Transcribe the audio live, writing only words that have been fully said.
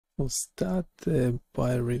We'll start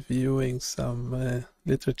by reviewing some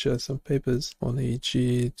literature, some papers on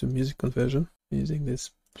EEG to music conversion using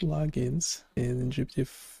these plugins in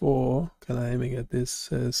GPT-4, kind of aiming at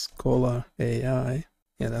this Scholar AI.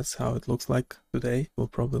 Yeah, that's how it looks like today. It will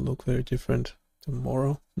probably look very different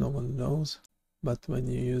tomorrow. No one knows. But when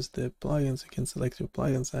you use the plugins, you can select your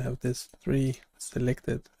plugins. I have this 3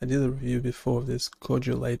 selected. I did a review before of this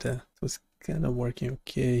Cudulator. It was kind of working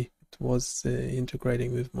okay. It was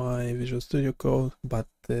integrating with my Visual Studio Code, but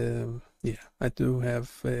yeah, I do have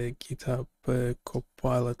GitHub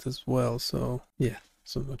Copilot as well. So yeah,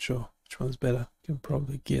 so I'm not sure which one's better. You can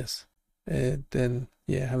probably guess. Then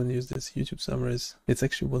yeah, I haven't used this YouTube summaries. It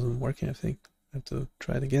actually wasn't working, I think. I have to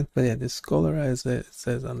try it again. But yeah, this Scholar, as it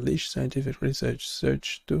says, unleash scientific research,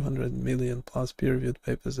 search 200 million plus peer-reviewed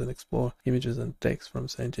papers and explore images and text from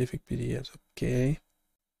scientific PDFs. Okay,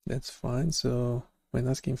 that's fine. So when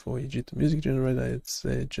asking for EEG to music generator, it's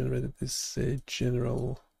generated this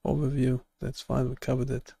general overview. That's fine. We covered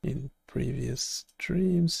it in previous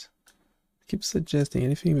streams. It keeps suggesting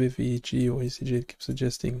anything with EEG or ECG. It keeps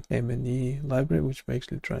suggesting M&E library, which we're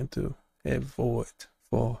actually trying to avoid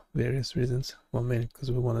for various reasons. Well, mainly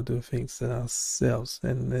because we want to do things ourselves,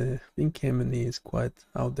 and I think M&E is quite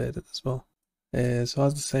outdated as well. So I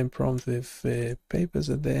have the same prompt with papers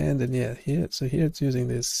at the end, and yeah, here it's using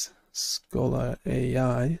this Scholar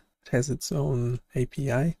AI. It has its own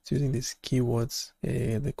API. It's using these keywords.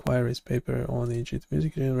 The queries paper on EEG to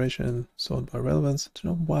music generation, sort by relevance. I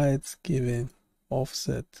don't know why it's giving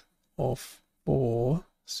offset of 4,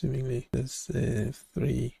 assumingly there's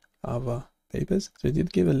 3 other papers. So it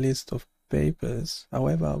did give a list of papers.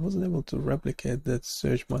 However, I wasn't able to replicate that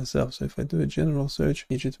search myself. So if I do a general search,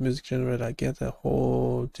 EEG to music generator, I get a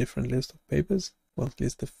whole different list of papers. Well, at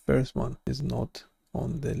least the first one is not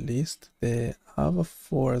on the list. The other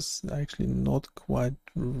 4 is actually not quite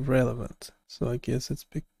relevant. So I guess it's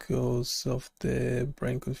because of the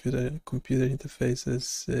brain-computer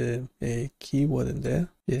interfaces a keyword in there.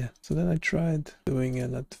 Yeah, so then I tried doing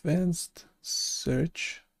an advanced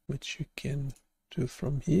search, which you can do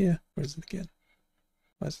from here. Where is it again?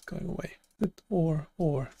 Why is it going away? Or.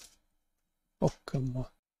 Oh, come on.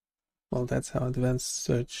 Well, that's how advanced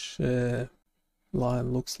search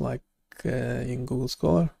line looks like in Google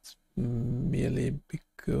Scholar. It's merely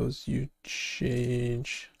because you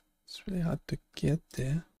change. It's really hard to get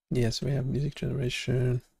there. Yes, we have music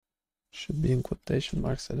generation. Should be in quotation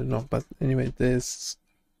marks. I don't know. But anyway, this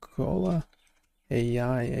Scholar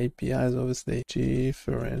AI API is obviously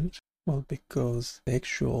different. Well, because the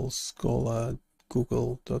actual Scholar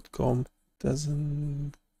google.com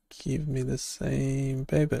doesn't give me the same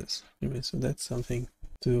papers. Anyway, so that's something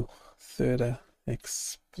to further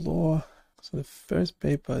explore. So the first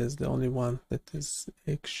paper is the only one that is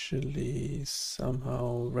actually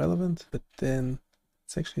somehow relevant, but then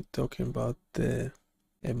it's actually talking about a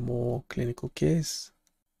more clinical case,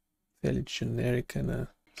 fairly generic kind of.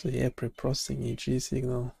 So yeah, preprocessing EEG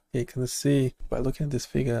signal. You can see by looking at this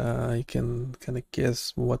figure, you can kind of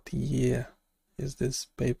guess what year is this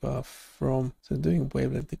paper from. So doing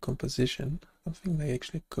wavelet decomposition. I think they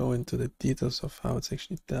actually go into the details of how it's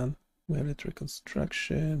actually done. Wavelet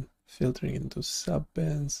reconstruction, filtering into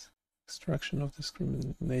subbands, extraction of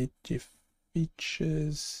discriminative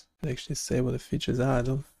features. They actually say what the features are. I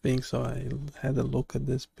don't think so. I had a look at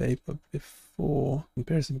this paper before.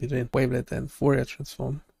 Comparison between wavelet and Fourier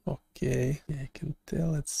transform. Okay, yeah, I can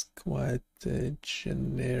tell it's quite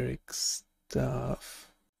generic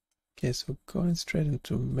stuff. Okay, so going straight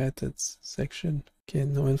into methods section. Okay,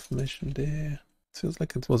 no information there. Feels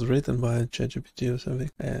like it was written by ChatGPT or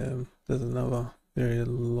something. There's another very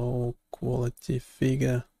low quality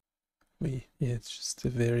figure. Yeah, it's just a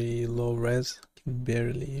very low res. Can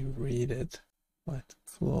barely read it. Might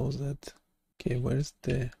close it. Okay, where's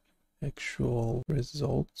the actual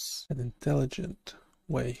results? An intelligent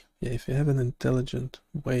way. Yeah, if you have an intelligent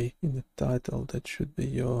way in the title, that should be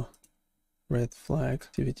your red flag.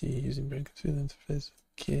 Activity using brain-computer interface.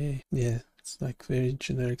 Okay, yeah, it's like very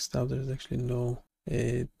generic stuff. There's actually no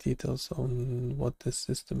details on what the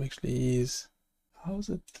system actually is. How is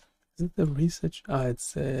it? Is it the research?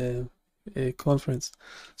 It's a conference.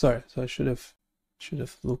 Sorry, so I should have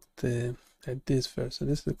looked at this first. So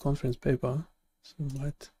this is the conference paper. So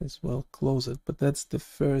might as well close it. But that's the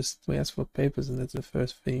first. We asked for papers, and that's the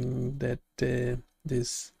first thing that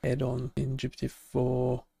this add-on in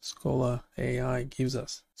GPT-4 Scholar AI gives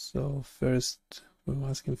us. So first, we're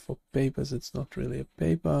asking for papers. It's not really a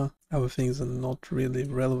paper. Other things are not really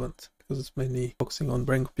relevant because it's mainly focusing on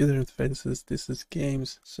brain-computer interfaces. This is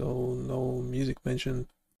games, so no music mentioned.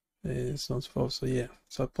 so on and so forth. So yeah,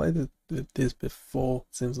 so I played it with this before.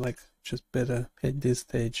 It seems like just better at this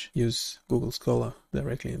stage use Google Scholar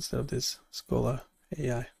directly instead of this Scholar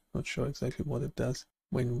AI. Not sure exactly what it does.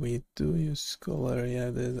 When we do use Scholar, yeah,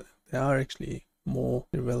 there are actually more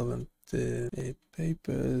irrelevant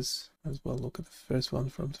papers as well. Look at the first one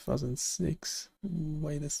from 2006.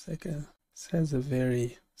 Wait a second. This has a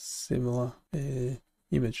very similar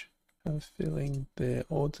image. I have a feeling the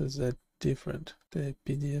authors are different. The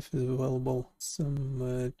PDF is available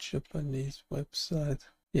some Japanese website.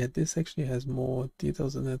 Yeah, this actually has more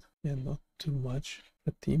details in it. Yeah, not too much,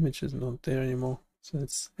 but the image is not there anymore. So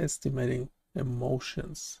it's estimating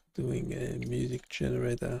emotions, doing a music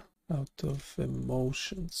generator out of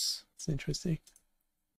emotions. It's interesting.